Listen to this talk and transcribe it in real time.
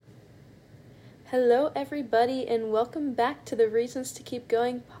Hello, everybody, and welcome back to the Reasons to Keep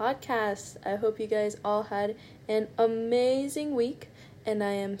Going podcast. I hope you guys all had an amazing week, and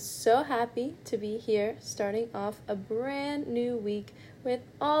I am so happy to be here starting off a brand new week with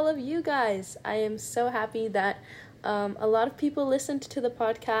all of you guys. I am so happy that a lot of people listened to the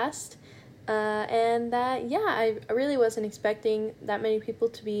podcast, and that, I really wasn't expecting that many people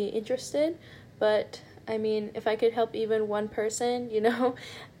to be interested, but I mean, if I could help even one person,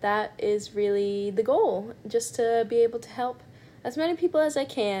 that is really the goal, just to be able to help as many people as I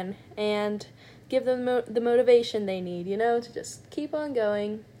can and give them the motivation they need, to just keep on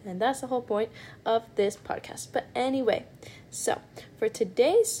going. And that's the whole point of this podcast. But anyway, so for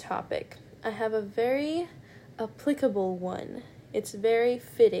today's topic, I have a very applicable one. It's very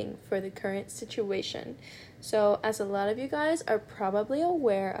fitting for the current situation. So as a lot of you guys are probably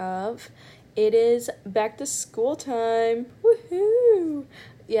aware of, it is back to school time. Woohoo!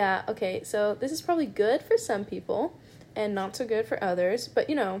 Yeah, okay, so this is probably good for some people and not so good for others, but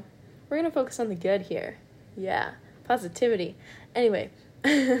we're going to focus on the good here. Yeah, positivity. Anyway,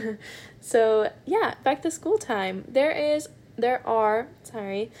 so yeah, back to school time. There are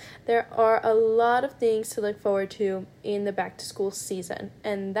a lot of things to look forward to in the back to school season,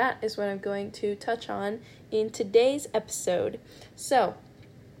 and that is what I'm going to touch on in today's episode. So,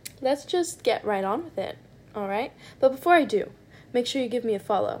 let's just get right on with it, alright? But before I do, make sure you give me a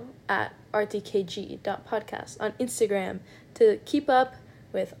follow at rtkg.podcast on Instagram to keep up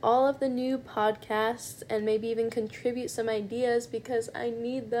with all of the new podcasts and maybe even contribute some ideas because I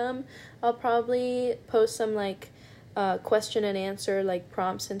need them. I'll probably post some question and answer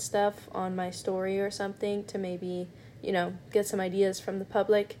prompts and stuff on my story or something to maybe, get some ideas from the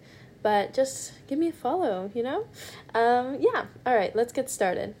public. But just give me a follow, Alright, let's get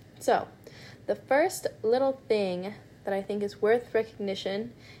started. So, the first little thing that I think is worth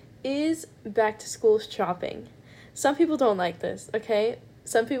recognition is back to school shopping. Some people don't like this, okay?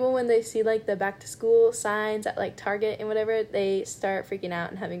 Some people, when they see the back to school signs at Target and whatever, they start freaking out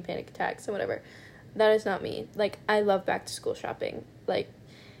and having panic attacks and whatever. That is not me. I love back to school shopping. I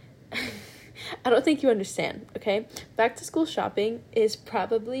don't think you understand, okay? Back to school shopping is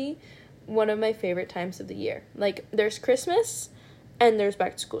probably one of my favorite times of the year. There's Christmas and there's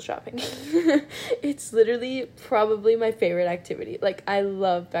back to school shopping. It's literally probably my favorite activity. I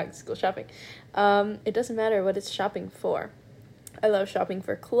love back to school shopping. It doesn't matter what it's shopping for. I love shopping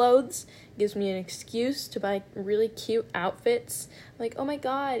for clothes. It gives me an excuse to buy really cute outfits. Oh my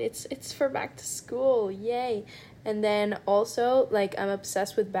god, it's for back to school. Yay. And then also, I'm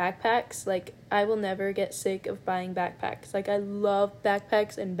obsessed with backpacks. I will never get sick of buying backpacks. I love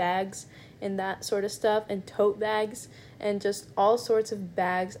backpacks and bags and that sort of stuff, and tote bags, and just all sorts of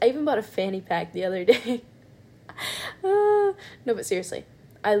bags. I even bought a fanny pack the other day. No, but seriously,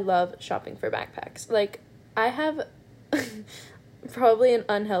 I love shopping for backpacks. I have probably an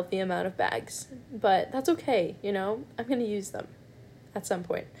unhealthy amount of bags, but that's okay, I'm gonna use them at some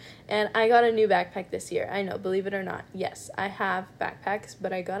point. And I got a new backpack this year. I know, believe it or not. Yes, I have backpacks,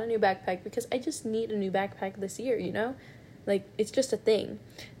 but I got a new backpack because I just need a new backpack this year, it's just a thing.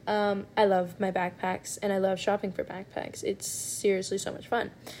 I love my backpacks, and I love shopping for backpacks. It's seriously so much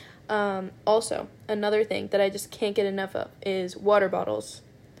fun. Also, another thing that I just can't get enough of is water bottles.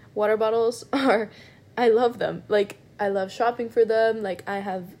 Water bottles I love them. I love shopping for them. I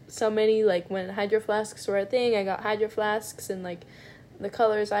have so many, when Hydro Flasks were a thing, I got Hydro Flasks and, the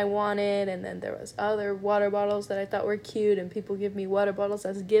colors I wanted, and then there was other water bottles that I thought were cute, and people give me water bottles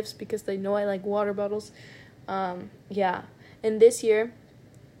as gifts because they know I like water bottles. And this year,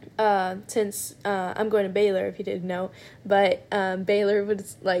 since I'm going to Baylor, if you didn't know, but Baylor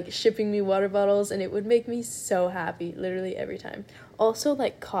was shipping me water bottles, and it would make me so happy literally every time. Also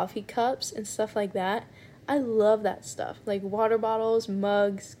coffee cups and stuff like that. I love that stuff. Water bottles,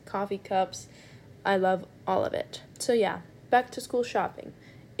 mugs, coffee cups. I love all of it. So yeah, back to school shopping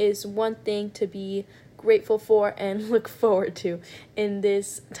is one thing to be grateful for and look forward to in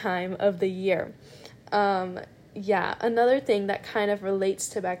this time of the year. Another thing that kind of relates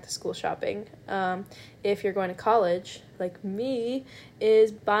to back to school shopping, if you're going to college, like me,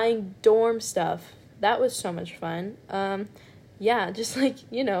 is buying dorm stuff. That was so much fun. Just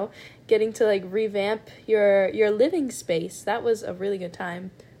getting to revamp your living space. That was a really good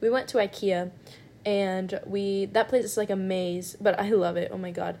time. We went to IKEA, and that place is a maze, but I love it. Oh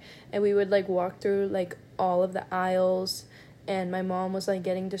my god. And we would walk through all of the aisles, and my mom was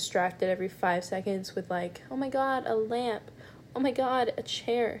getting distracted every 5 seconds with oh my god, a lamp, oh my god, a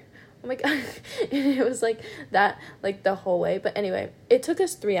chair, oh my god. And it was that the whole way. But anyway, it took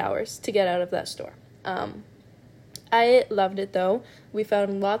us 3 hours to get out of that store. I loved it though. We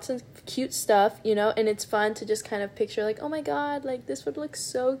found lots of cute stuff, you know, and it's fun to just kind of picture like, oh my god, like this would look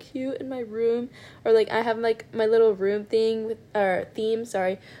so cute in my room. Or like I have like my little room theme,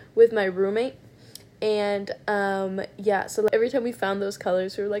 with my roommate. And yeah, so every time we found those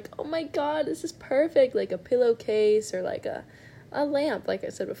colors, we were like, oh my god, this is perfect. Like a pillowcase or like a lamp, like I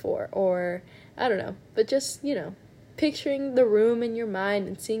said before, or I don't know, but just, you know, picturing the room in your mind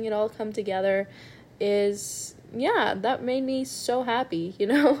and seeing it all come together is, yeah, that made me so happy, you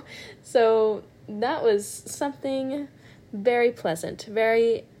know. So that was something very pleasant,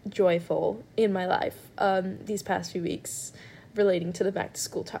 very joyful in my life these past few weeks relating to the back to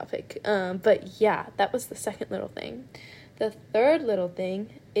school topic. But yeah, that was the second little thing. The third little thing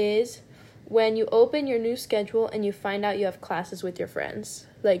is when you open your new schedule and you find out you have classes with your friends.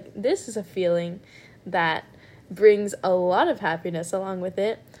 Like, this is a feeling that brings a lot of happiness along with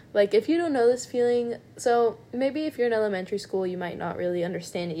it. Like, if you don't know this feeling, so maybe if you're in elementary school, you might not really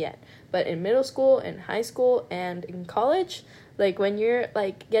understand it yet. But in middle school, in high school, and in college, like, when you're,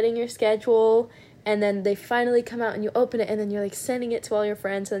 like, getting your schedule, and then they finally come out and you open it, and then you're, like, sending it to all your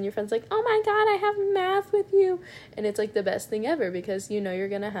friends, and your friends like, oh my god, I have math with you. And it's, like, the best thing ever, because you know you're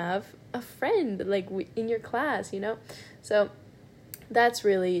gonna have a friend, like, in your class, you know? So that's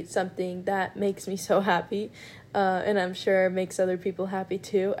really something that makes me so happy, and I'm sure makes other people happy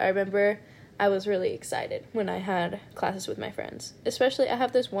too. I remember I was really excited when I had classes with my friends. Especially, I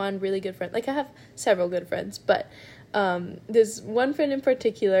have this one really good friend. Like, I have several good friends, but this one friend in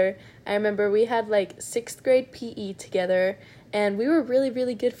particular, I remember we had, like, 6th grade PE together, and we were really,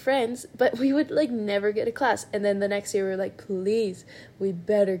 really good friends, but we would, like, never get a class. And then the next year we were like, please, we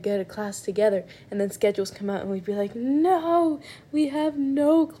better get a class together. And then schedules come out and we'd be like, no, we have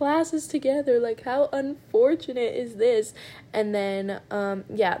no classes together. Like, how unfortunate is this? And then,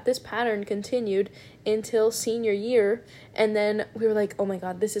 yeah, this pattern continued until senior year. And then we were like, oh my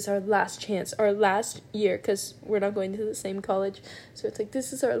god, this is our last chance, our last year, because we're not going to the same college. So it's like,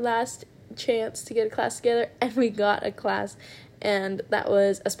 this is our last chance to get a class together, and we got a class, and that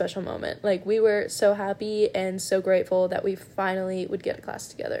was a special moment. Like, we were so happy and so grateful that we finally would get a class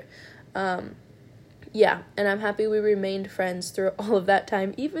together. Yeah, and I'm happy we remained friends through all of that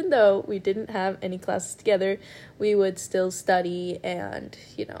time. Even though we didn't have any classes together, we would still study and,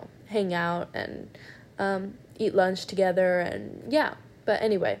 you know, hang out and eat lunch together, and yeah. But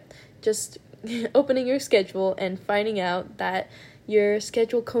anyway, just opening your schedule and finding out that your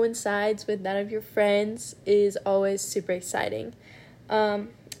schedule coincides with that of your friends is always super exciting.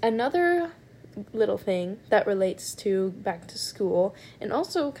 Another little thing that relates to back to school and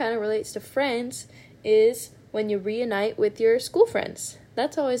also kind of relates to friends is when you reunite with your school friends.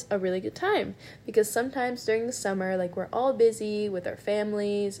 That's always a really good time, because sometimes during the summer, like, we're all busy with our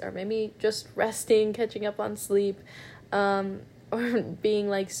families, or maybe just resting, catching up on sleep, or being,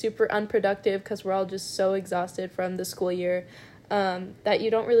 like, super unproductive because we're all just so exhausted from the school year. That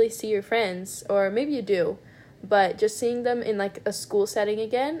you don't really see your friends, or maybe you do, but just seeing them in, like, a school setting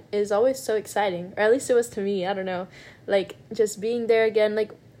again is always so exciting, or at least it was to me. I don't know, like, just being there again.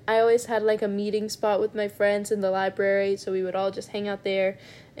 Like, I always had, like, a meeting spot with my friends in the library, so we would all just hang out there,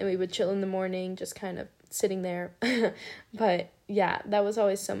 and we would chill in the morning, just kind of sitting there. But yeah, that was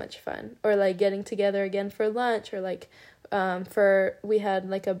always so much fun. Or, like, getting together again for lunch, or, like, we had,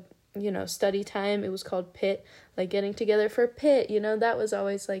 like, a, you know, study time. It was called PIT, like, getting together for PIT, you know, that was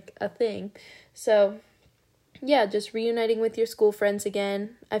always, like, a thing. So yeah, just reuniting with your school friends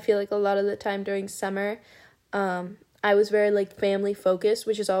again. I feel like a lot of the time during summer, I was very, like, family focused,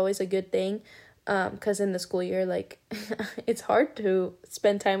 which is always a good thing, because in the school year, like, it's hard to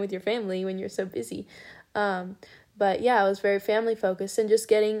spend time with your family when you're so busy. But yeah, I was very family focused, and just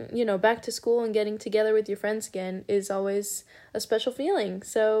getting, you know, back to school and getting together with your friends again is always a special feeling.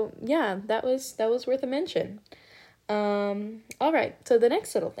 So yeah, that was worth a mention. All right, so the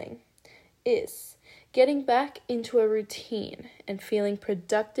next little thing is getting back into a routine and feeling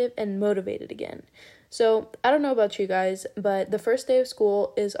productive and motivated again. So I don't know about you guys, but the first day of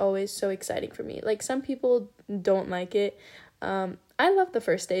school is always so exciting for me. Like, some people don't like it. I love the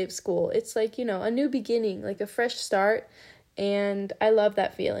first day of school. It's like, you know, a new beginning, like a fresh start. And I love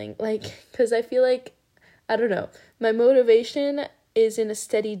that feeling. Like, because I feel like, I don't know, my motivation is in a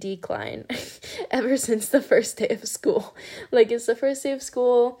steady decline ever since the first day of school. Like, it's the first day of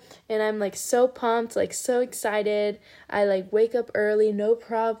school, and I'm, like, so pumped, like, so excited. I, like, wake up early, no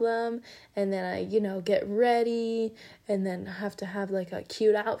problem, and then I, you know, get ready, and then have to have, like, a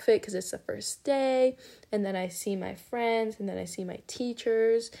cute outfit because it's the first day, and then I see my friends, and then I see my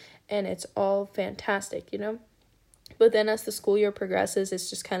teachers, and it's all fantastic, you know? But then as the school year progresses, it's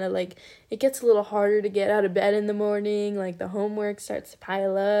just kind of like, it gets a little harder to get out of bed in the morning. Like, the homework starts to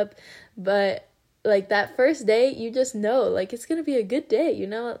pile up. But, like, that first day, you just know, like, it's going to be a good day, you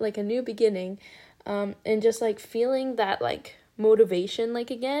know, like a new beginning. And just, like, feeling that, like, motivation,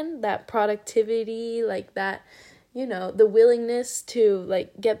 like, again, that productivity, like, that, you know, the willingness to,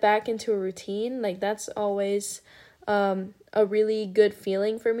 like, get back into a routine. Like, that's always a really good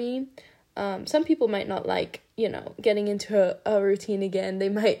feeling for me. Some people might not like, you know, getting into a routine again. They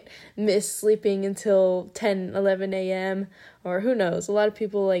might miss sleeping until 10, 11 a.m. or who knows. A lot of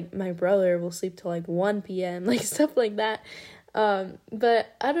people, like my brother, will sleep till like 1 p.m., like stuff like that.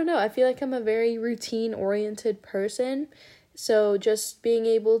 But I don't know. I feel like I'm a very routine-oriented person. So just being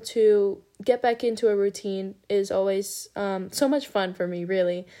able to get back into a routine is always so much fun for me,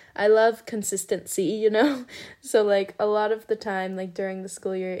 really. I love consistency, you know? So, like, a lot of the time, like, during the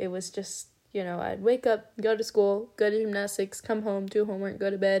school year, it was just, you know, I'd wake up, go to school, go to gymnastics, come home, do homework, go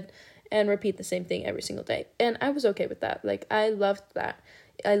to bed, and repeat the same thing every single day. And I was okay with that. Like, I loved that.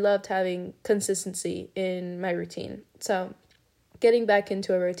 I loved having consistency in my routine. So, getting back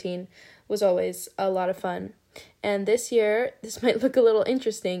into a routine was always a lot of fun. And this year, this might look a little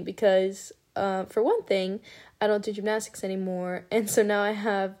interesting because, for one thing, I don't do gymnastics anymore. And so now I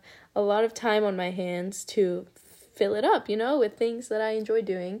have a lot of time on my hands to fill it up, you know, with things that I enjoy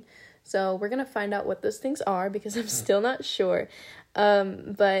doing. So we're going to find out what those things are because I'm still not sure.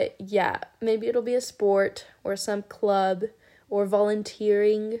 But yeah, maybe it'll be a sport or some club or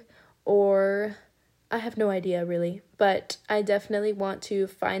volunteering, or I have no idea really. But I definitely want to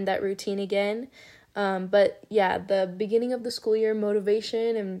find that routine again. But yeah, the beginning of the school year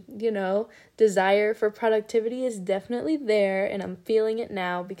motivation and, you know, desire for productivity is definitely there, and I'm feeling it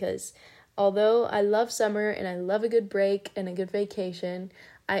now because although I love summer and I love a good break and a good vacation,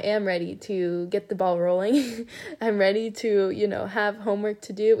 I am ready to get the ball rolling. I'm ready to, you know, have homework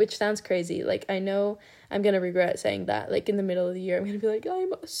to do, which sounds crazy. Like, I know I'm going to regret saying that. Like, in the middle of the year, I'm going to be like,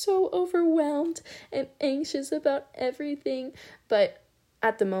 I'm so overwhelmed and anxious about everything. But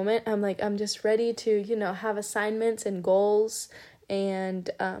at the moment, I'm like, I'm just ready to, you know, have assignments and goals and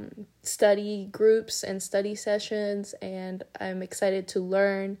study groups and study sessions, and I'm excited to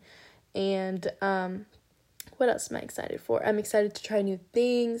learn. And what else am I excited for? I'm excited to try new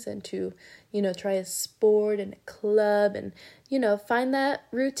things and to, you know, try a sport and a club and, you know, find that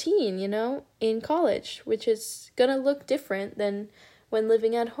routine, you know, in college, which is gonna look different than when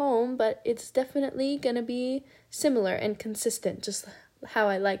living at home, but it's definitely gonna be similar and consistent, just how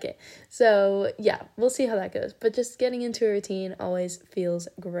I like it. So yeah, we'll see how that goes. But just getting into a routine always feels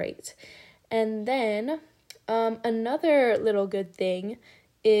great. And then another little good thing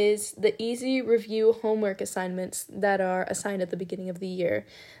is the easy review homework assignments that are assigned at the beginning of the year.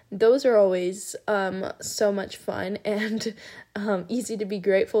 Those are always so much fun and easy to be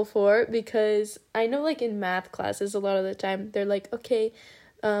grateful for, because I know, like, in math classes a lot of the time they're like, okay,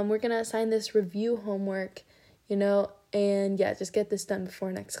 we're gonna assign this review homework, you know, and yeah, just get this done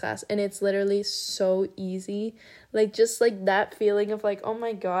before next class. And it's literally so easy. Like, just like that feeling of like, oh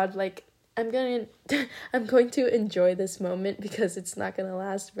my god, like I'm going to enjoy this moment because it's not going to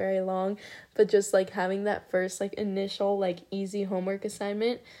last very long. But just like having that first like initial like easy homework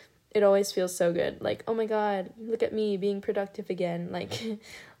assignment, it always feels so good. Like, oh my god, look at me being productive again. Like,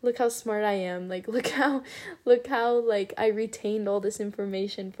 look how smart I am. Like, look how like I retained all this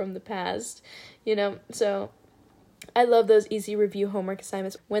information from the past, you know? So I love those easy review homework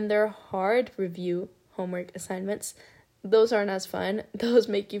assignments. When they're hard review homework assignments, those aren't as fun. Those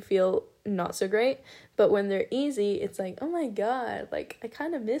make you feel not so great. But when they're easy, it's like, oh my god, like I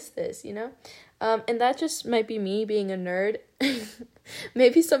kind of miss this, you know? And that just might be me being a nerd.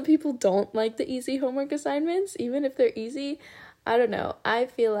 Maybe some people don't like the easy homework assignments, even if they're easy. I don't know. I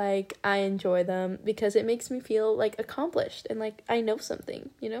feel like I enjoy them because it makes me feel like accomplished and like I know something,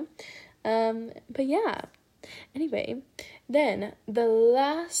 you know? But yeah. Anyway, then the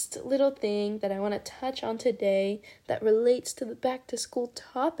last little thing that I want to touch on today that relates to the back to school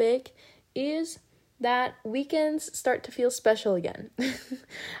topic is that weekends start to feel special again.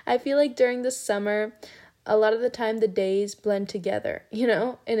 I feel like during the summer, a lot of the time the days blend together, you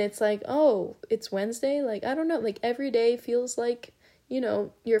know? And it's like, oh, it's Wednesday? Like, I don't know, like every day feels like, you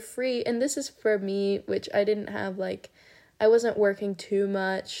know, you're free. And this is for me, which I didn't have like, I wasn't working too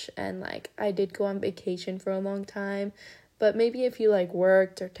much, and like I did go on vacation for a long time. But maybe if you like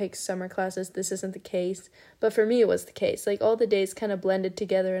worked or take summer classes, this isn't the case. But for me, it was the case. Like all the days kind of blended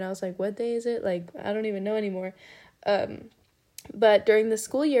together, and I was like, what day is it? Like, I don't even know anymore. But during the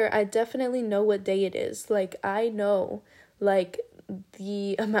school year, I definitely know what day it is. Like, I know like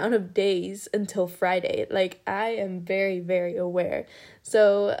the amount of days until Friday. Like, I am very, very aware.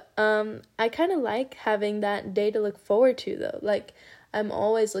 So, I kind of like having that day to look forward to, though. Like, I'm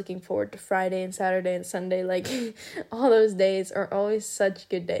always looking forward to Friday and Saturday and Sunday. Like, all those days are always such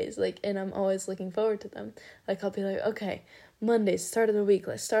good days. Like, and I'm always looking forward to them. Like, I'll be like, okay, Monday, start of the week,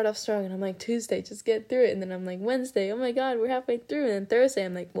 let's start off strong. And I'm like, Tuesday, just get through it. And then I'm like, Wednesday, oh my God, we're halfway through. And then Thursday,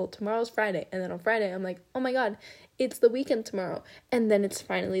 I'm like, well, tomorrow's Friday. And then on Friday, I'm like, oh my God, it's the weekend tomorrow. And then it's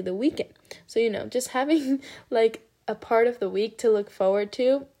finally the weekend. So, just having like a part of the week to look forward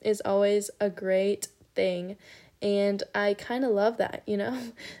to is always a great thing. And I kind of love that,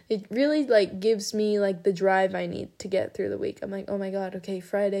 It really, like, gives me, like, the drive I need to get through the week. I'm like, oh my God, okay,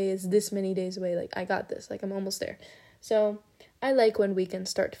 Friday is this many days away. Like, I got this. Like, I'm almost there. So I like when weekends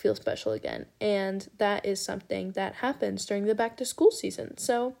start to feel special again. And that is something that happens during the back to school season.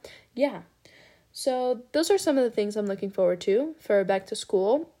 So, yeah. So those are some of the things I'm looking forward to for back to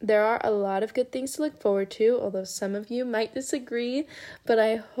school. There are a lot of good things to look forward to, although some of you might disagree, but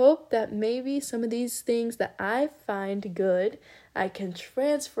I hope that maybe some of these things that I find good, I can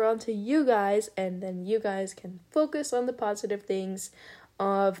transfer onto you guys, and then you guys can focus on the positive things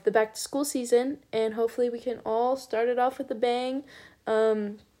of the back to school season, and hopefully we can all start it off with a bang,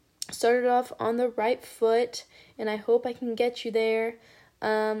 start it off on the right foot, and I hope I can get you there.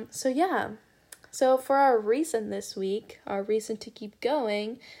 So yeah. So for our reason this week, our reason to keep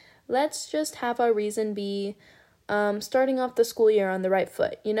going, let's just have our reason be starting off the school year on the right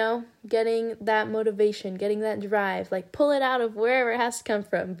foot, getting that motivation, getting that drive, like pull it out of wherever it has to come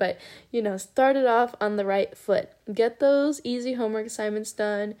from, but, start it off on the right foot. Get those easy homework assignments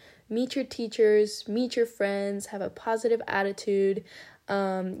done, meet your teachers, meet your friends, have a positive attitude,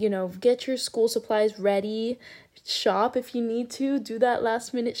 get your school supplies ready, shop if you need to, do that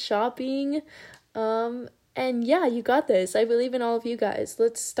last minute shopping. And yeah, you got this. I believe in all of you guys.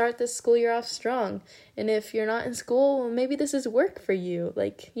 Let's start this school year off strong. And if you're not in school, maybe this is work for you.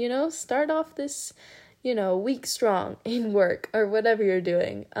 Like, start off this, week strong in work or whatever you're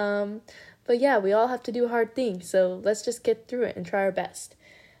doing. But yeah, we all have to do hard things. So let's just get through it and try our best.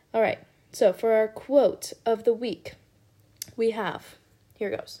 All right. So for our quote of the week, here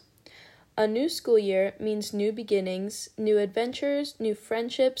goes. A new school year means new beginnings, new adventures, new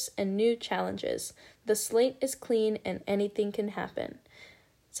friendships, and new challenges. The slate is clean and anything can happen.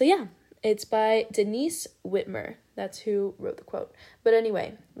 So yeah, it's by Denise Whitmer. That's who wrote the quote. But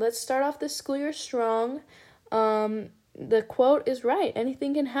anyway, let's start off this school year strong. The quote is right.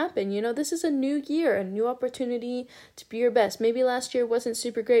 Anything can happen. This is a new year, a new opportunity to be your best. Maybe last year wasn't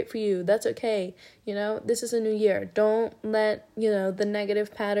super great for you. That's okay. This is a new year. Don't let, the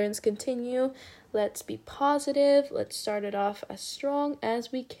negative patterns continue. Let's be positive. Let's start it off as strong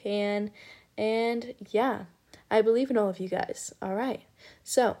as we can. And yeah, I believe in all of you guys. All right.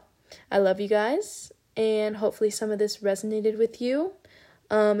 So I love you guys. And hopefully some of this resonated with you.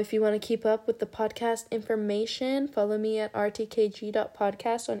 If you want to keep up with the podcast information, follow me at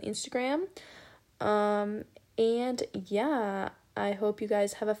rtkg.podcast on Instagram. And yeah, I hope you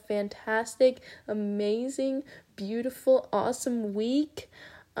guys have a fantastic, amazing, beautiful, awesome week.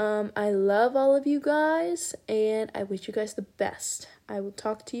 I love all of you guys, and I wish you guys the best. I will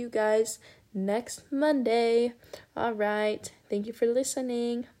talk to you guys next Monday. All right. Thank you for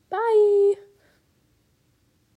listening. Bye.